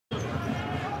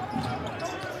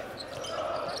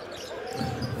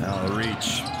Now the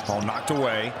reach. Ball knocked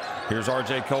away. Here's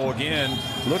R.J. Cole again.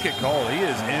 Look at Cole. He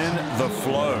is in the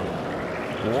flow.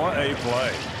 What a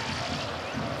play.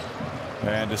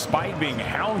 And despite being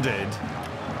hounded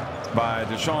by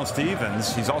Deshaun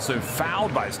Stevens, he's also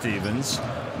fouled by Stevens.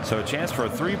 So a chance for a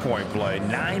three-point play.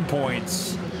 9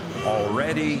 points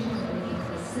already.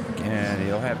 And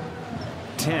he'll have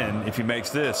 10 if he makes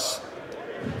this.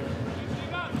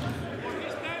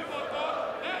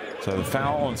 So the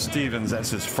foul on Stevens,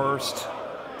 that's his first.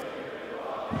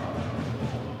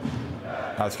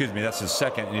 Excuse me, that's his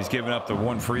second, and he's given up the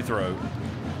one free throw.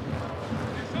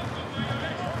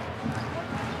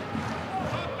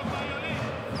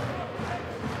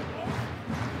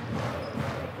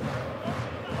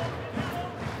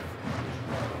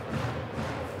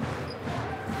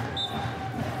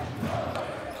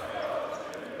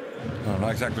 I'm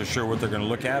not exactly sure what they're going to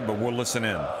look at, but we'll listen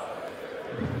in.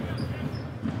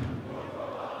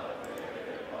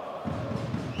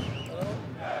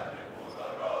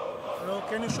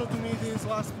 Can you show to me this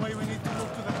last play? We need to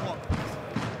look to the clock.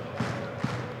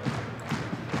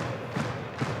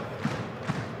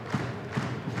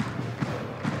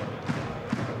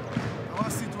 The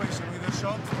last situation with a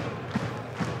shot.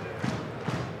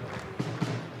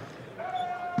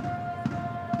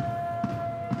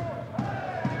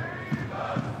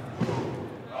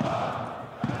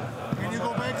 Can you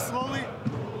go back slowly?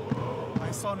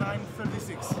 I saw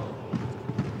 9:36.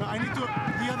 No, I need to, the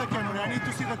other camera, I need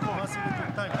to see the clock.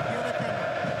 The other camera.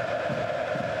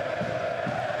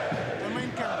 The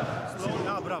main camera. Slow,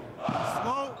 now, bravo.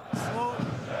 Slow.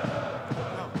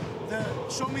 No,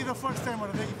 show me the first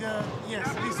camera, yes,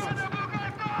 this one.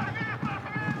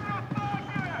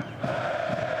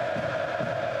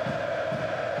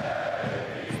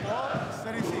 Stop,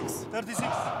 36.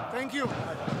 36. Thank you.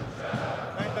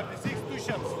 9:36, 2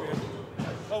 shots.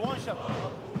 Oh, 1 shot.